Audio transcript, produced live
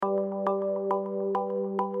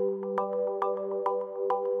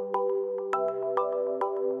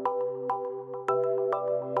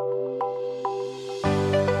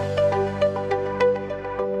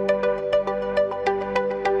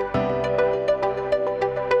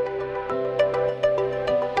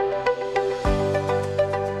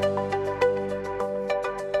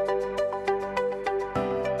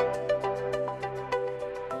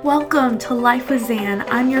Welcome to Life with Zan.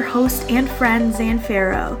 I'm your host and friend, Zan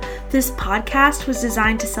Farrow. This podcast was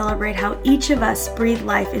designed to celebrate how each of us breathe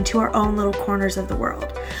life into our own little corners of the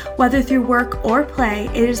world. Whether through work or play,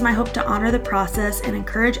 it is my hope to honor the process and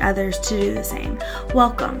encourage others to do the same.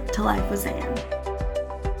 Welcome to Life with Zan.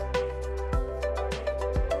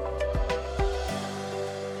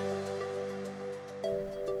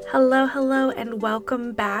 Hello, and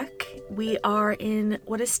welcome back. We are in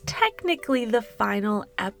what is technically the final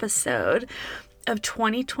episode of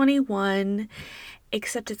 2021,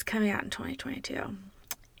 except it's coming out in 2022.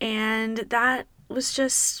 And that was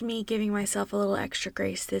just me giving myself a little extra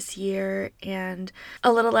grace this year and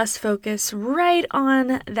a little less focus right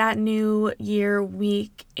on that new year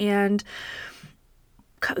week. And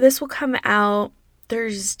this will come out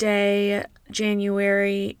Thursday,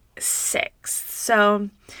 January 6th. So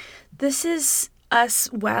this is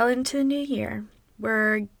us well into the new year.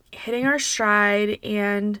 We're hitting our stride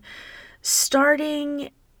and starting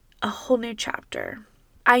a whole new chapter.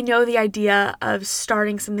 I know the idea of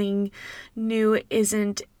starting something new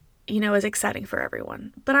isn't, as exciting for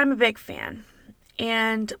everyone, but I'm a big fan.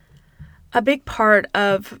 And a big part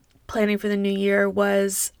of planning for the new year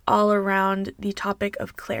was all around the topic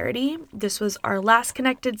of clarity. This was our last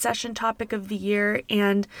connected session topic of the year,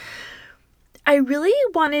 and I really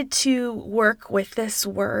wanted to work with this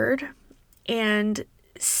word and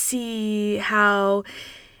see how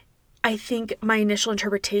I think my initial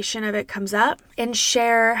interpretation of it comes up and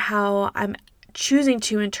share how I'm choosing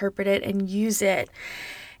to interpret it and use it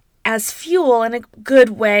as fuel in a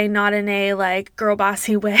good way, not in a girl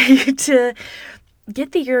bossy way, to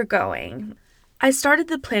get the year going. I started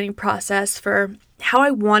the planning process for how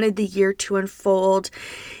I wanted the year to unfold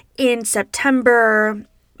in September,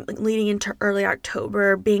 leading into early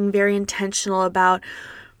October, being very intentional about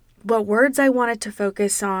what words I wanted to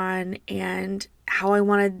focus on and how I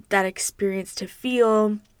wanted that experience to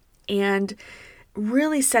feel, and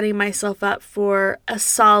really setting myself up for a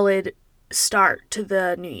solid start to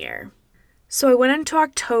the new year. So I went into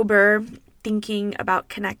October thinking about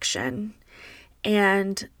connection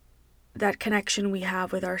and that connection we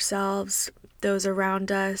have with ourselves, those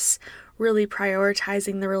around us, really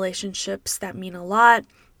prioritizing the relationships that mean a lot,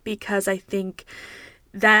 because I think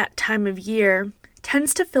that time of year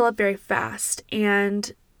tends to fill up very fast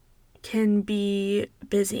and can be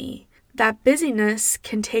busy. That busyness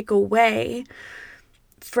can take away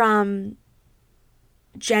from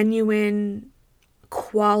genuine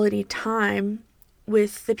quality time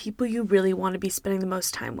with the people you really want to be spending the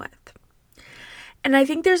most time with. And I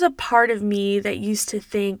think there's a part of me that used to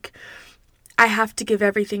think I have to give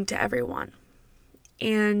everything to everyone.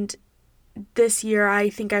 And this year, I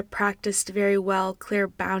think I practiced very well clear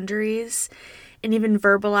boundaries and even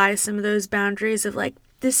verbalized some of those boundaries of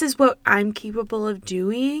this is what I'm capable of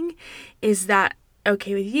doing. Is that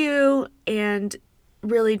okay with you? And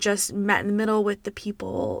really just met in the middle with the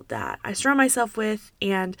people that I surround myself with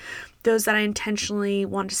and those that I intentionally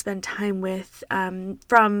want to spend time with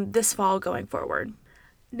from this fall going forward.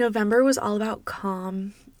 November was all about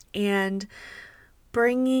calm and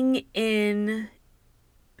bringing in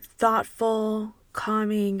thoughtful,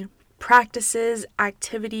 calming practices,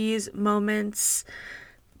 activities, moments.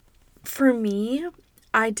 For me,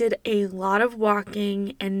 I did a lot of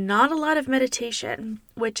walking and not a lot of meditation,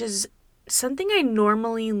 which is something I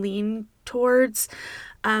normally lean towards.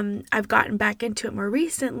 I've gotten back into it more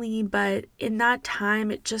recently, but in that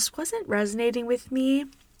time, it just wasn't resonating with me.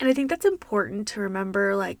 And I think that's important to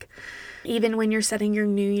remember, even when you're setting your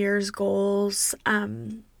New Year's goals,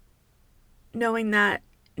 knowing that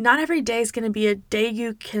not every day is going to be a day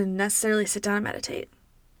you can necessarily sit down and meditate.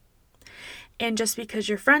 And just because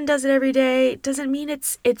your friend does it every day doesn't mean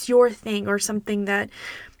it's your thing or something that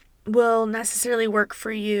will necessarily work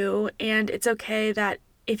for you. And it's okay that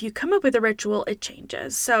if you come up with a ritual, it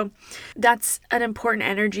changes. So that's an important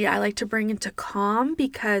energy I like to bring into calm,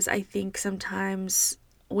 because I think sometimes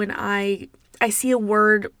when I see a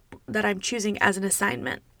word that I'm choosing as an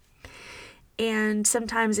assignment. And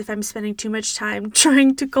sometimes if I'm spending too much time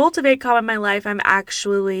trying to cultivate calm in my life, I'm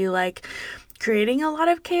actually creating a lot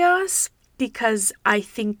of chaos, because I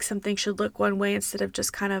think something should look one way instead of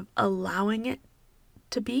just kind of allowing it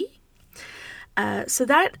to be. So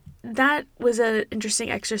that was an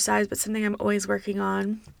interesting exercise, but something I'm always working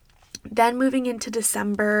on. Then moving into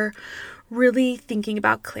December, really thinking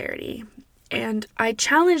about clarity. And I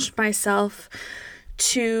challenged myself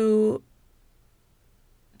to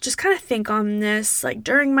just kind of think on this,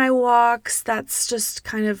 during my walks. That's just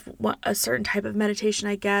kind of a certain type of meditation,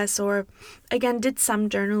 I guess, or again, did some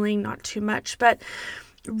journaling, not too much, but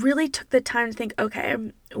really took the time to think, okay,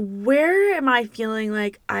 where am I feeling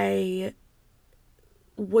like I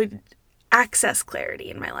would access clarity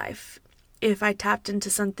in my life if I tapped into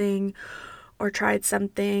something or tried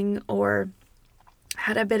something or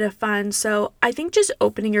had a bit of fun. So I think just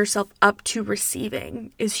opening yourself up to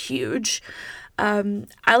receiving is huge.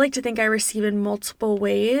 I like to think I receive in multiple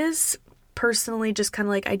ways. Personally, just kind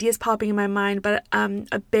of like ideas popping in my mind, but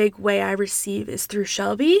a big way I receive is through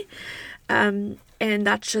Shelby. And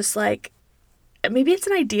that's just like, maybe it's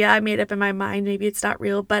an idea I made up in my mind, maybe it's not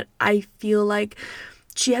real, but I feel like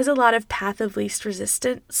she has a lot of path of least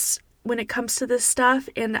resistance when it comes to this stuff,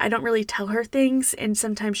 and I don't really tell her things, and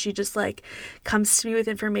sometimes she just like comes to me with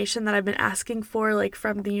information that I've been asking for, like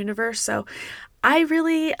from the universe. So I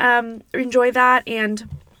really enjoy that. And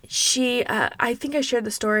she I think I shared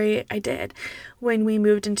the story I did when we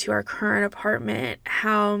moved into our current apartment,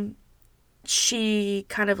 how she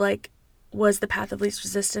kind of like was the path of least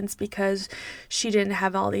resistance because she didn't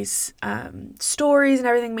have all these stories and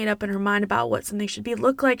everything made up in her mind about what something should be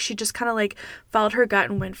look like. She just kind of like followed her gut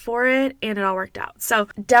and went for it, and it all worked out. So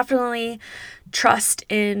definitely trust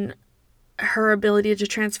in her ability to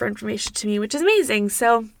transfer information to me, which is amazing.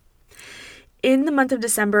 So in the month of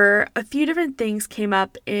December, a few different things came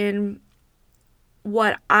up in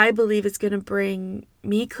what I believe is going to bring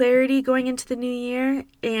me clarity going into the new year,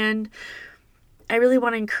 and I really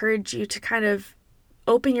want to encourage you to kind of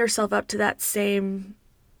open yourself up to that same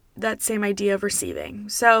idea of receiving.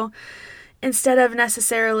 So instead of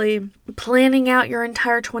necessarily planning out your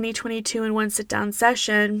entire 2022 in one sit-down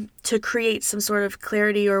session to create some sort of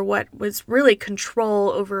clarity or what was really control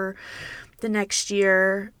over the next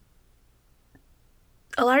year,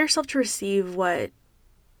 allow yourself to receive what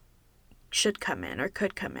should come in or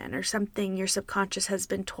could come in, or something your subconscious has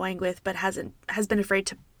been toying with but has been afraid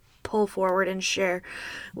to pull forward and share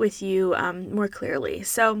with you more clearly.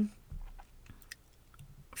 So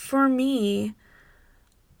for me,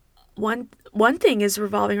 one thing is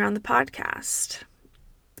revolving around the podcast,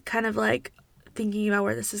 kind of like thinking about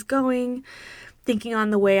where this is going, thinking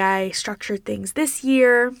on the way I structured things this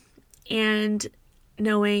year, and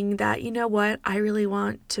knowing that, you know what, I really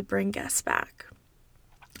want to bring guests back.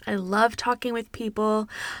 I love talking with people.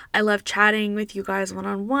 I love chatting with you guys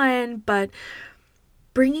one-on-one, but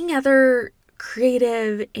bringing other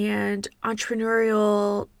creative and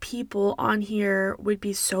entrepreneurial people on here would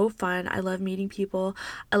be so fun. I love meeting people.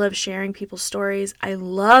 I love sharing people's stories. I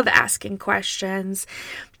love asking questions.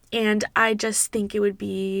 And I just think it would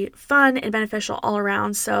be fun and beneficial all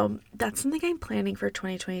around. So that's something I'm planning for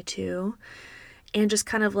 2022. And just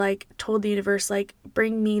kind of like told the universe, like,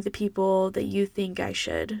 bring me the people that you think I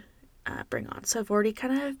should bring on. So I've already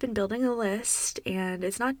kind of been building a list, and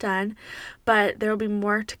it's not done, but there will be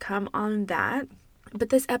more to come on that. But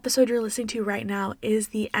this episode you're listening to right now is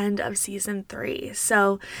the end of season 3.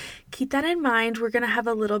 So keep that in mind. We're going to have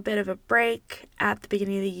a little bit of a break at the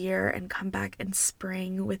beginning of the year and come back in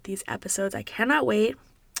spring with these episodes. I cannot wait.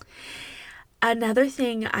 Another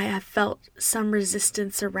thing I have felt some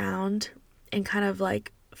resistance around and kind of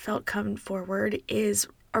like felt come forward is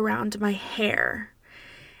around my hair.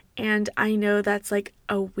 And I know that's like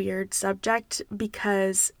a weird subject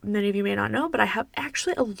because many of you may not know, but I have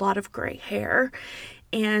actually a lot of gray hair.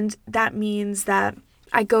 And that means that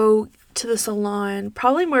I go to the salon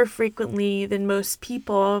probably more frequently than most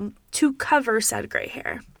people to cover said gray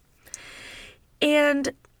hair.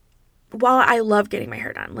 And while I love getting my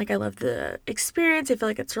hair done, like I love the experience, I feel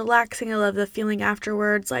like it's relaxing, I love the feeling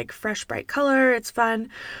afterwards, like fresh, bright color, it's fun.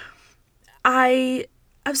 I've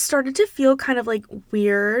started to feel kind of like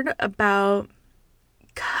weird about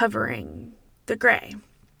covering the gray.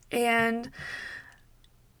 And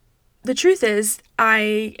the truth is,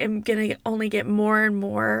 I am going to only get more and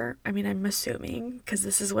more, I mean, I'm assuming, because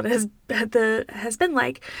this is what it has been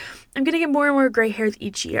like, I'm going to get more and more gray hairs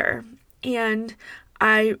each year. And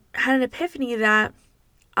I had an epiphany that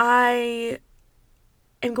I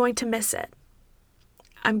am going to miss it.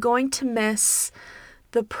 I'm going to miss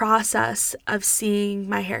the process of seeing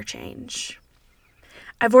my hair change.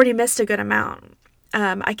 I've already missed a good amount.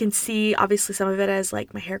 I can see obviously some of it as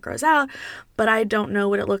like my hair grows out, but I don't know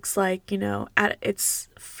what it looks like, in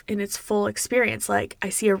its full experience. Like I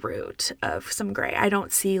see a root of some gray. I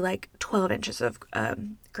don't see like 12 inches of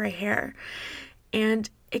gray hair. And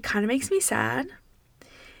it kind of makes me sad.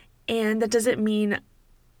 And that doesn't mean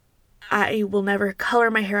I will never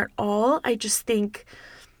color my hair at all. I just think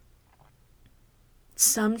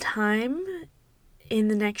sometime in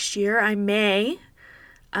the next year, I may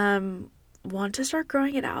want to start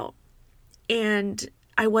growing it out. And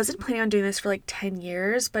I wasn't planning on doing this for like 10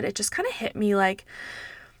 years, but it just kind of hit me like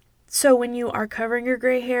So when you are covering your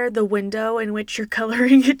gray hair, the window in which you're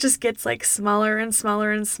coloring it just gets like smaller and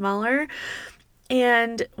smaller and smaller.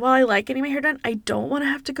 And while I like getting my hair done, I don't want to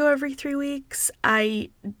have to go every 3 weeks. I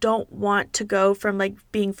don't want to go from like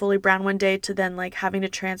being fully brown one day to then like having to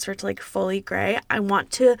transfer to like fully gray. I want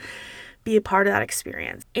to be a part of that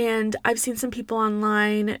experience. And I've seen some people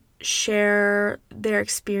online share their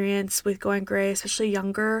experience with going gray, especially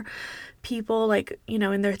younger people, like, you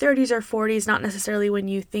know, in their 30s or 40s, not necessarily when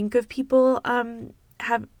you think of people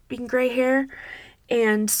having gray hair.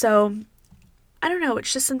 And so I don't know,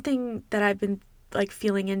 it's just something that I've been like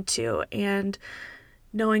feeling into and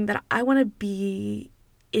knowing that I want to be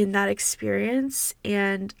in that experience,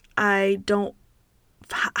 and I don't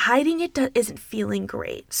hiding it isn't feeling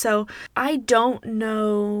great. So I don't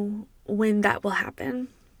know when that will happen,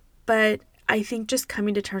 but I think just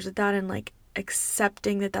coming to terms with that and like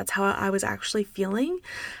accepting that that's how I was actually feeling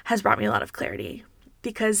has brought me a lot of clarity,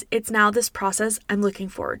 because it's now this process I'm looking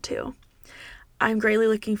forward to. I'm greatly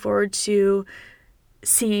looking forward to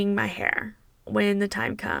seeing my hair when the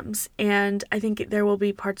time comes. And I think there will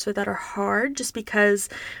be parts of it that are hard just because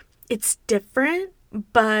it's different,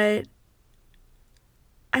 but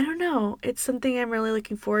I don't know. It's something I'm really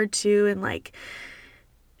looking forward to. And like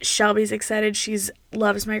Shelby's excited. She's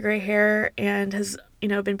loves my gray hair and has, you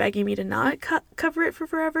know, been begging me to not cover it for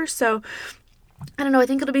forever. So I don't know. I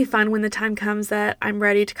think it'll be fun when the time comes that I'm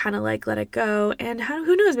ready to kind of like let it go. And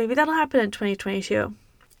who knows? Maybe that'll happen in 2022.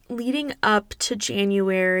 Leading up to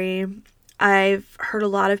January, I've heard a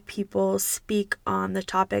lot of people speak on the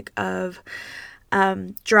topic of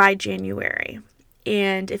dry January.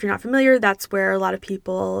 And if you're not familiar, that's where a lot of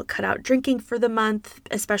people cut out drinking for the month,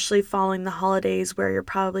 especially following the holidays where you're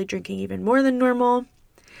probably drinking even more than normal.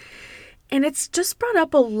 And it's just brought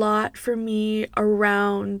up a lot for me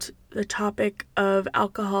around the topic of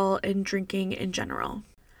alcohol and drinking in general.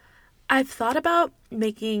 I've thought about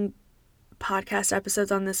making podcast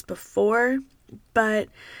episodes on this before, but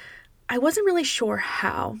I wasn't really sure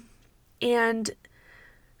how. And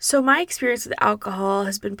so my experience with alcohol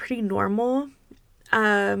has been pretty normal.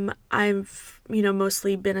 I've,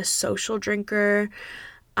 mostly been a social drinker.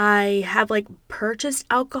 I have like purchased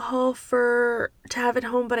alcohol to have at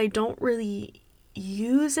home, but I don't really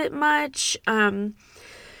use it much.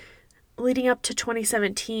 Leading up to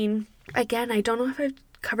 2017, again, I don't know if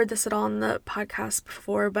I've covered this at all on the podcast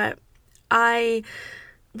before, but I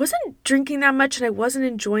wasn't drinking that much and I wasn't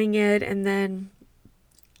enjoying it. And then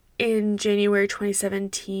in January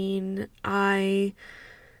 2017, I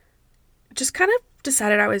just kind of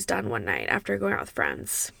decided I was done one night after going out with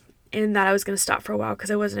friends and that I was going to stop for a while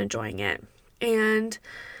because I wasn't enjoying it. And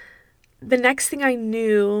the next thing I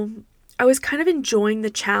knew, I was kind of enjoying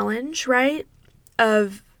the challenge, right,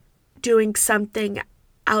 of doing something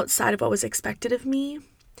outside of what was expected of me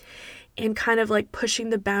and kind of like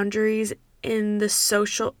pushing the boundaries in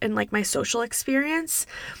my social experience.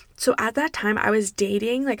 So at that time I was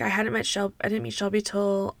dating, like I didn't meet Shelby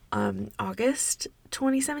till August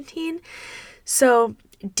 2017. So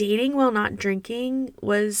dating while not drinking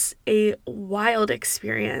was a wild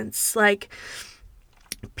experience. Like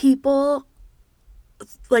people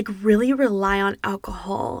like really rely on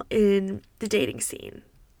alcohol in the dating scene.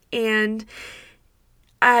 And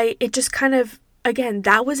it just kind of, again,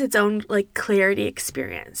 that was its own like clarity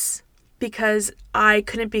experience because I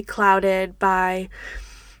couldn't be clouded by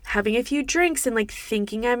having a few drinks and like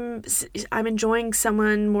thinking I'm enjoying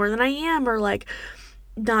someone more than I am, or like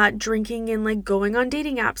not drinking and like going on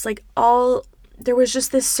dating apps. Like there was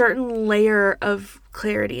just this certain layer of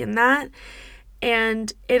clarity in that.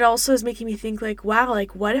 And it also is making me think like, wow,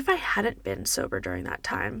 like what if I hadn't been sober during that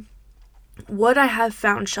time? Would I have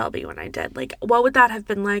found Shelby when I did? Like, what would that have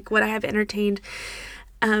been like? Would I have entertained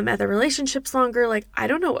other relationships longer? Like, I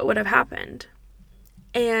don't know what would have happened.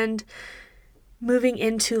 And moving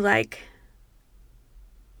into like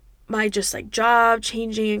my just like job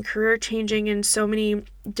changing and career changing and so many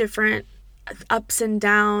different ups and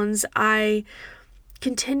downs, I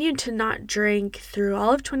continued to not drink through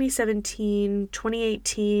all of 2017,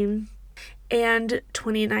 2018, and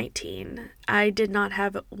 2019. I did not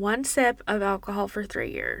have one sip of alcohol for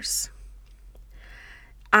 3 years.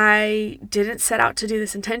 I didn't set out to do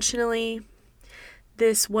this intentionally.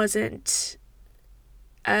 This wasn't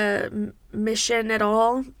a mission at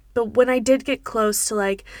all. But when I did get close to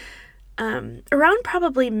like, around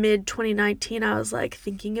probably mid 2019, I was like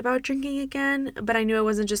thinking about drinking again, but I knew I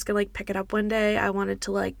wasn't just gonna like pick it up one day. I wanted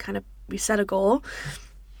to like kind of set a goal.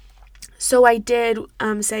 So I did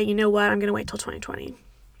say, you know what, I'm gonna wait till 2020.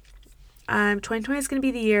 2020 is gonna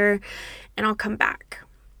be the year and I'll come back.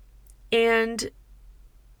 And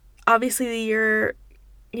obviously the year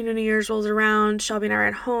New Year's rolls around. Shelby and I are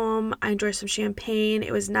at home. I enjoyed some champagne.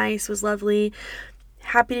 It was nice. It was lovely.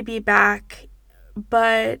 Happy to be back.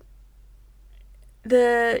 But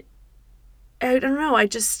I don't know.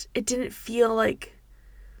 It didn't feel like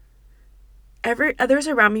others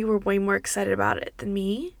around me were way more excited about it than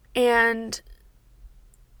me. And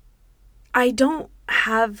I don't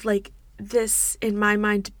have like this, in my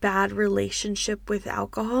mind, bad relationship with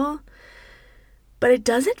alcohol, but it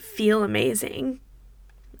doesn't feel amazing.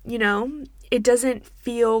 It doesn't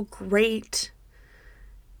feel great.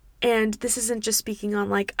 And this isn't just speaking on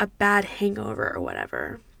like a bad hangover or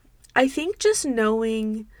whatever. I think just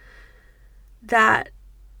knowing that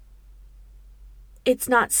it's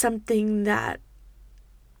not something that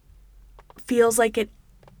feels like it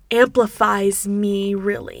amplifies me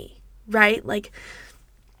really, right? Like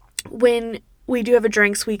when we do have a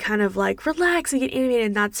drinks, we kind of like relax and get animated,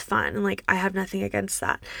 and that's fun. And like, I have nothing against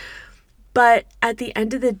that. But at the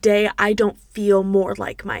end of the day, I don't feel more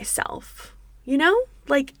like myself,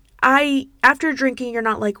 Like after drinking, you're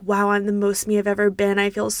not like, wow, I'm the most me I've ever been.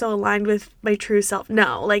 I feel so aligned with my true self.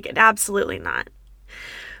 No, like absolutely not.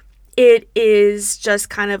 It is just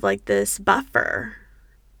kind of like this buffer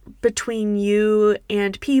between you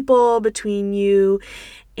and people, between you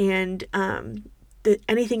and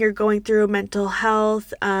anything you're going through, mental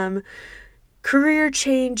health, career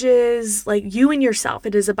changes, like you and yourself.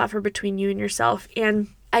 It is a buffer between you and yourself. And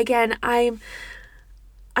again, I'm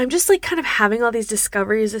just like kind of having all these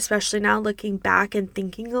discoveries, especially now looking back and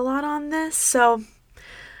thinking a lot on this. So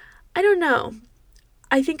I don't know.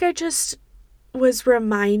 I think I just was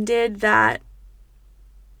reminded that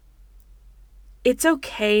it's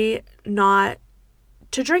okay not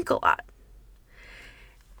to drink a lot.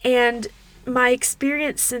 And my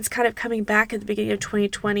experience since kind of coming back at the beginning of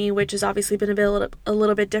 2020, which has obviously been a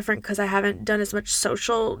little bit different because I haven't done as much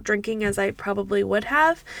social drinking as I probably would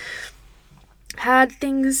have had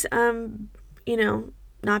things, not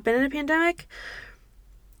been in a pandemic.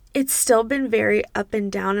 It's still been very up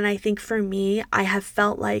and down. And I think for me, I have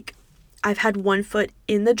felt like I've had one foot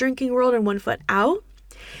in the drinking world and one foot out.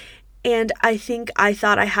 And I think I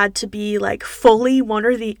thought I had to be like fully one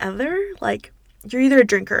or the other. Like, you're either a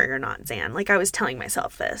drinker or you're not, Zan. Like, I was telling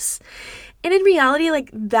myself this. And in reality, like,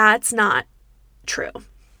 that's not true.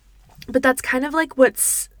 But that's kind of like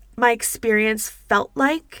what's my experience felt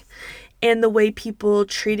like, and the way people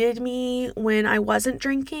treated me when I wasn't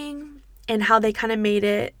drinking, and how they kind of made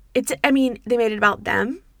it. They made it about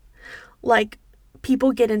them. Like,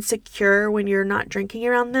 people get insecure when you're not drinking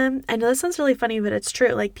around them. I know this sounds really funny, but it's true.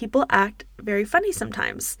 Like, people act very funny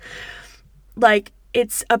sometimes. Like,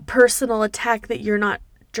 it's a personal attack that you're not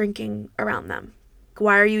drinking around them.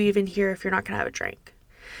 Why are you even here if you're not going to have a drink?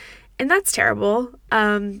 And that's terrible.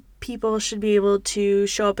 People should be able to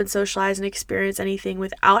show up and socialize and experience anything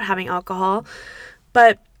without having alcohol.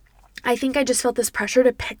 But I think I just felt this pressure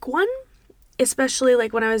to pick one, especially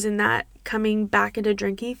like when I was in that coming back into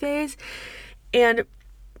drinking phase. And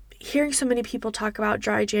hearing so many people talk about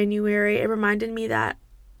dry January, it reminded me that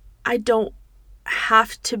I don't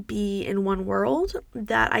have to be in one world,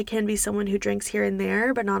 that I can be someone who drinks here and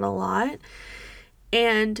there, but not a lot.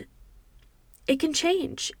 And it can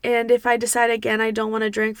change. And if I decide again I don't want to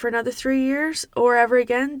drink for another 3 years or ever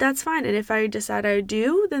again, that's fine. And if I decide I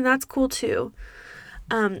do, then that's cool too.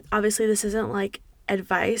 Obviously, this isn't like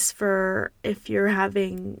advice for if you're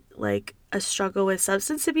having like a struggle with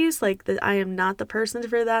substance abuse. Like, I am not the person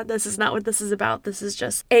for that. This is not what this is about. This is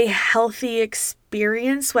just a healthy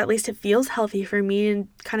experience. Well, at least it feels healthy for me, and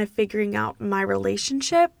kind of figuring out my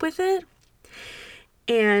relationship with it,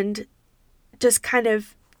 and just kind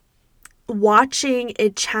of watching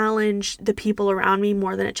it challenge the people around me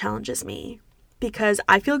more than it challenges me, because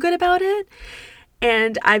I feel good about it.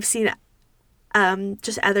 And I've seen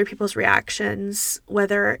just other people's reactions,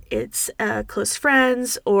 whether it's close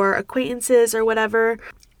friends or acquaintances or whatever.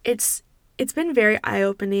 It's been very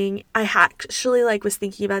eye-opening. I actually was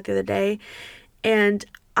thinking about it the other day, and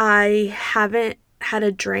I haven't had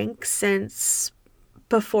a drink since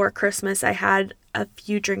before Christmas. I had a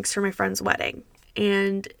few drinks for my friend's wedding,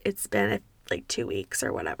 and it's been like 2 weeks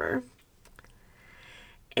or whatever.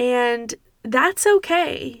 And that's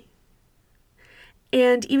okay.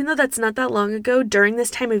 And even though that's not that long ago, during this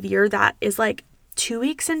time of year, that is like 2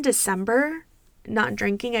 weeks in December, not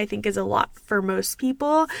drinking, I think is a lot for most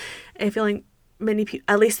people. I feel like many people,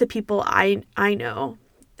 at least the people I know,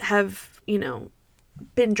 have,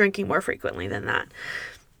 been drinking more frequently than that.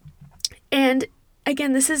 And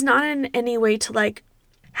again, this is not in any way to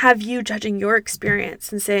have you judging your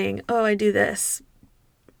experience and saying, oh, I do this.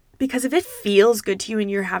 Because if it feels good to you and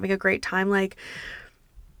you're having a great time,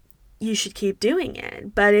 you should keep doing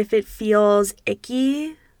it. But if it feels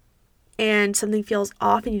icky and something feels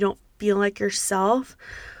off and you don't feel like yourself,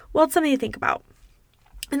 well, it's something to think about.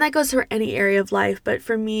 And that goes for any area of life. But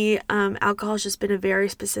for me, alcohol has just been a very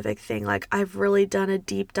specific thing. Like, I've really done a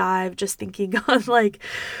deep dive just thinking on like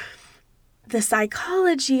the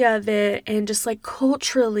psychology of it, and just like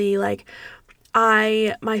culturally, like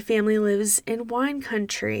my family lives in wine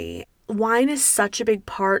country. Wine is such a big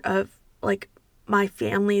part of like my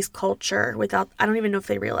family's culture I don't even know if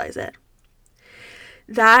they realize it.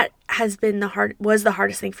 That was the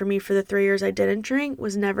hardest thing for me for the 3 years I didn't drink,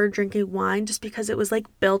 was never drinking wine, just because it was like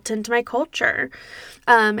built into my culture.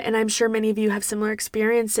 And I'm sure many of you have similar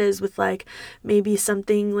experiences with like maybe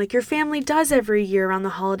something like your family does every year around the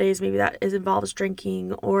holidays. Maybe involves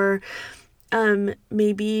drinking, or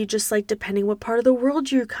maybe just like depending what part of the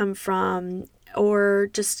world you come from, or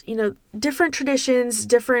just, different traditions,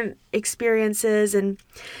 different experiences. And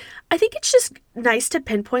I think it's just nice to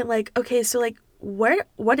pinpoint like, okay, so like,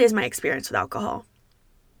 what is my experience with alcohol?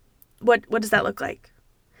 What does that look like?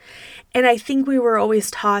 And I think we were always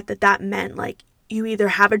taught that meant like you either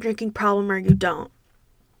have a drinking problem or you don't.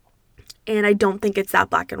 And I don't think it's that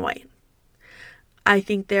black and white. I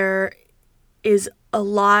think there is a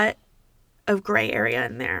lot of gray area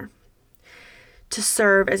in there to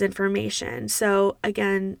serve as information. So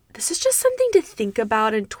again, this is just something to think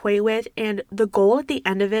about and toy with. And the goal at the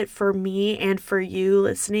end of it for me and for you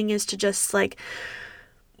listening is to just like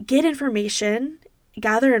gather information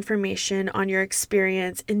on your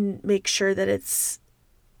experience, and make sure that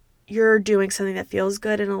you're doing something that feels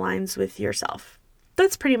good and aligns with yourself.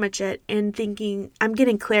 That's pretty much it. And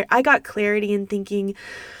I got clarity in thinking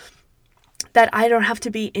that I don't have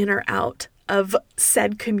to be in or out of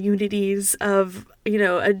said communities of,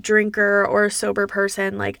 a drinker or a sober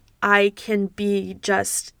person. Like, I can be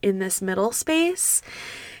just in this middle space.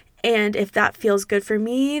 And if that feels good for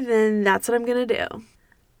me, then that's what I'm going to do.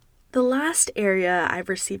 The last area I've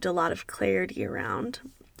received a lot of clarity around,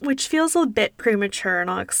 which feels a bit premature, and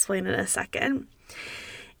I'll explain in a second,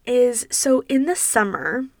 is so in the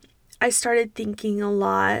summer, I started thinking a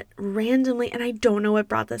lot randomly, and I don't know what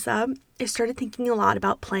brought this up. I started thinking a lot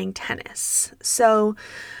about playing tennis. So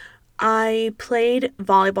I played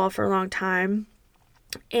volleyball for a long time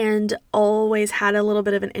and always had a little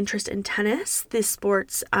bit of an interest in tennis. These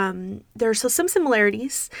sports, there's some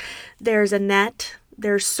similarities. There's a net,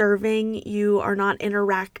 there's serving. You are not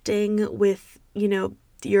interacting with,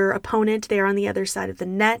 your opponent. They are on the other side of the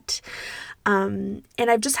net. And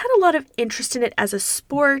I've just had a lot of interest in it as a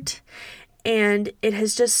sport, and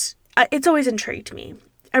it's always intrigued me.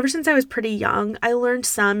 Ever since I was pretty young. I learned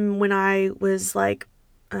some when I was like,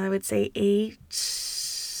 I would say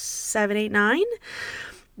 7, 8, 9.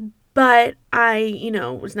 But I,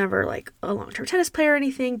 was never like a long-term tennis player or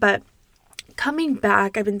anything. But coming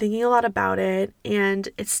back, I've been thinking a lot about it, and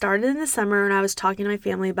it started in the summer, and I was talking to my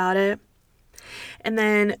family about it. And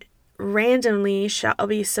then randomly,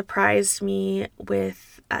 Shelby surprised me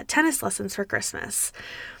with tennis lessons for Christmas.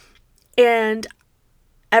 And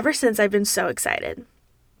ever since, I've been so excited.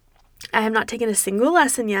 I have not taken a single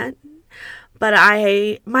lesson yet, but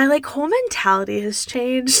my like whole mentality has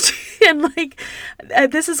changed. And like,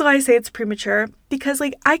 this is why I say it's premature, because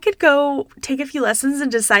like I could go take a few lessons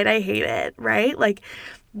and decide I hate it, right? Like,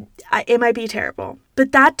 it might be terrible,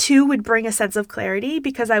 but that too would bring a sense of clarity,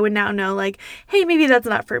 because I would now know like, hey, maybe that's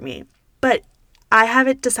not for me. But I have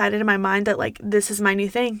it decided in my mind that like, this is my new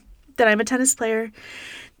thing, that I'm a tennis player,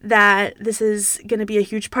 that this is going to be a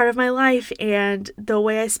huge part of my life and the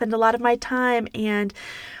way I spend a lot of my time, and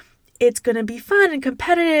it's going to be fun and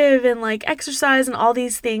competitive and like exercise and all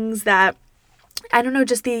these things that, I don't know,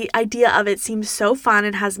 just the idea of it seems so fun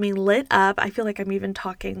and has me lit up. I feel like I'm even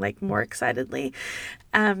talking like more excitedly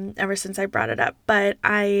ever since I brought it up. But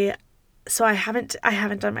I haven't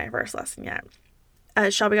done my first lesson yet.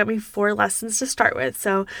 Shelby got me 4 lessons to start with,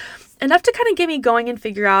 so enough to kind of get me going and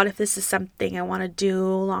figure out if this is something I want to do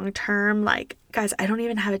long term. Like, guys, I don't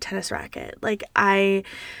even have a tennis racket. Like, I'm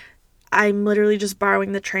literally just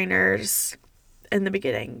borrowing the trainers in the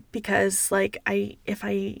beginning, because like what if I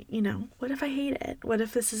hate it? What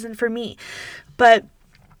if this isn't for me? But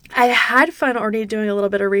I had fun already doing a little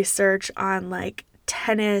bit of research on like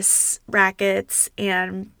tennis rackets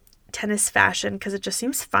and tennis fashion, because it just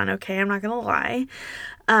seems fun. Okay, I'm not gonna lie.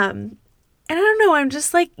 And I don't know, I'm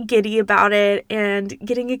just like giddy about it and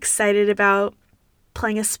getting excited about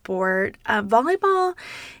playing a sport. Volleyball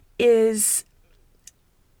is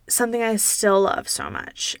something I still love so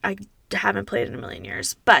much. I haven't played in a million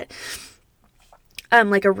years, but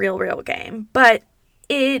like a real game. But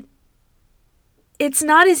it it's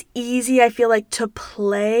not as easy, I feel like, to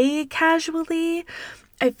play casually.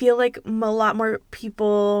 I feel like a lot more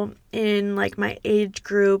people in like my age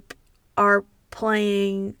group are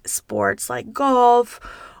playing sports like golf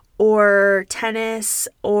or tennis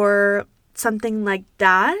or something like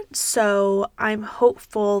that. So I'm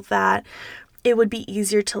hopeful that it would be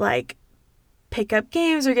easier to like pick up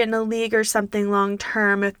games or get in a league or something long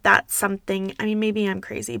term if that's something. I mean, maybe I'm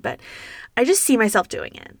crazy, but I just see myself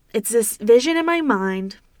doing it. It's this vision in my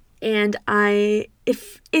mind, and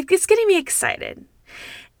if it's getting me excited.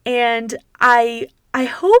 And I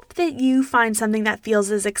hope that you find something that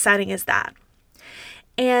feels as exciting as that.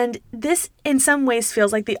 And this in some ways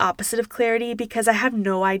feels like the opposite of clarity because I have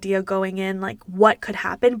no idea going in like what could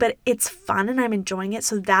happen, but it's fun and I'm enjoying it.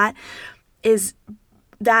 So that is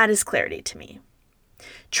clarity to me.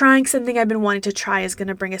 Trying something I've been wanting to try is going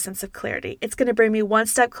to bring a sense of clarity. It's going to bring me one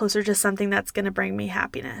step closer to something that's going to bring me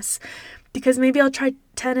happiness. Because maybe I'll try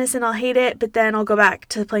tennis and I'll hate it, but then I'll go back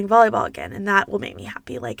to playing volleyball again and that will make me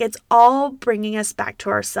happy. Like it's all bringing us back to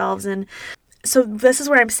ourselves. And so this is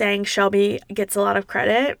where I'm saying Shelby gets a lot of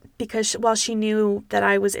credit because while she knew that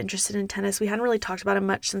I was interested in tennis, we hadn't really talked about it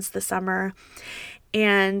much since the summer.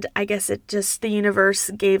 And I guess the universe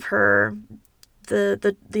gave her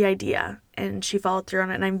the idea and she followed through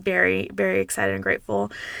on it. And I'm very, very excited and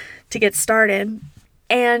grateful to get started.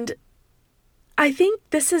 And I think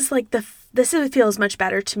this feels much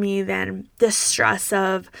better to me than the stress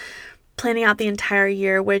of planning out the entire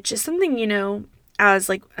year, which is something, as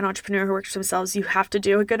like an entrepreneur who works for themselves, you have to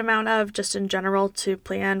do a good amount of just in general to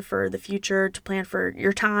plan for the future, to plan for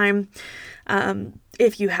your time.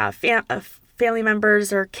 If you have family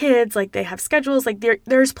members or kids, like they have schedules, like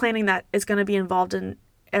there's planning that is going to be involved in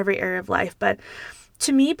every area of life. But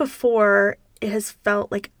to me before, it has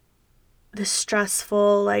felt like this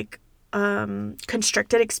stressful, like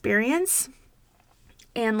constricted experience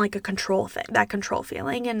and like a control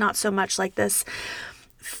feeling, and not so much like this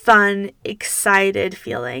fun, excited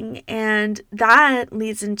feeling. And that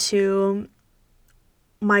leads into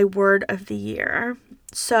my word of the year.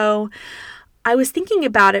 So I was thinking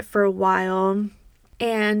about it for a while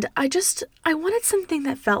and I wanted something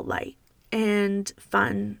that felt light and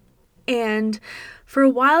fun. And for a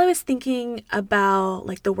while I was thinking about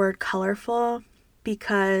like the word colorful,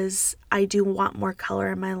 because I do want more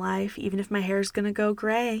color in my life, even if my hair is going to go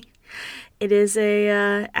gray. It is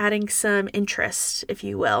adding some interest, if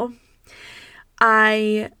you will.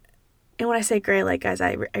 And when I say gray, like guys,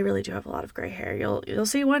 I really do have a lot of gray hair. You'll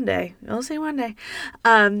see one day. You'll see one day.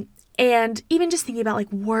 And even just thinking about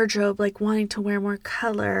like wardrobe, like wanting to wear more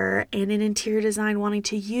color, and in interior design, wanting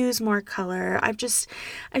to use more color.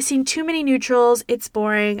 I've seen too many neutrals. It's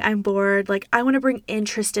boring. I'm bored. Like I want to bring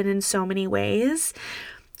interest in so many ways.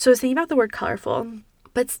 So I was thinking about the word colorful,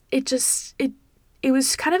 but it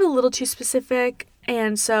was kind of a little too specific.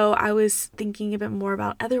 And so I was thinking a bit more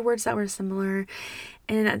about other words that were similar.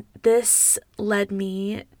 And this led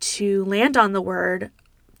me to land on the word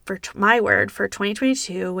my word for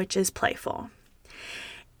 2022, which is playful.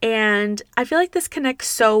 And I feel like this connects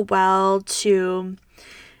so well to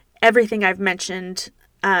everything I've mentioned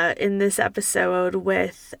in this episode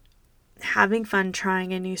with having fun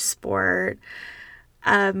trying a new sport,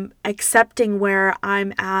 accepting where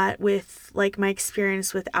I'm at with like my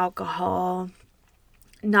experience with alcohol,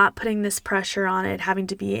 not putting this pressure on it, having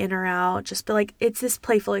to be in or out, just be like, it's this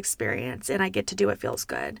playful experience and I get to do what feels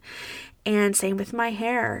good. And same with my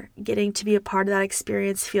hair, getting to be a part of that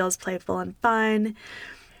experience feels playful and fun.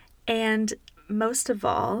 And most of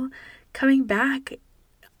all, coming back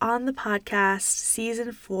on the podcast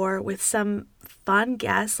season 4 with some fun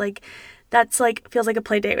guests, like that's like feels like a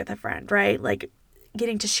play date with a friend, right? Like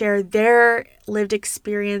getting to share their lived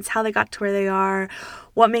experience, how they got to where they are,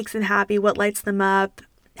 what makes them happy, what lights them up,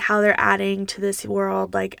 how they're adding to this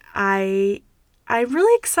world. Like I'm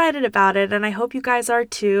really excited about it, and I hope you guys are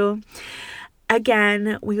too.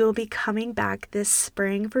 Again, we will be coming back this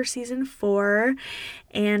spring for season 4,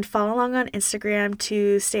 and follow along on Instagram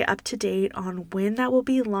to stay up to date on when that will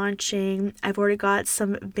be launching. I've already got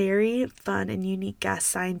some very fun and unique guests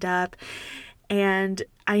signed up, and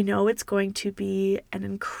I know it's going to be an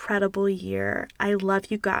incredible year. I love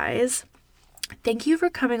you guys. Thank you for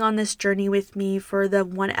coming on this journey with me for the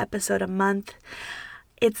 1 episode a month.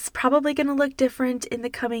 It's probably going to look different in the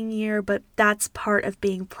coming year, but that's part of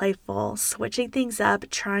being playful, switching things up,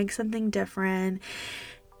 trying something different,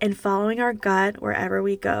 and following our gut wherever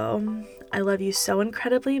we go. I love you so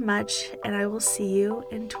incredibly much, and I will see you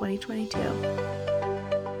in 2022.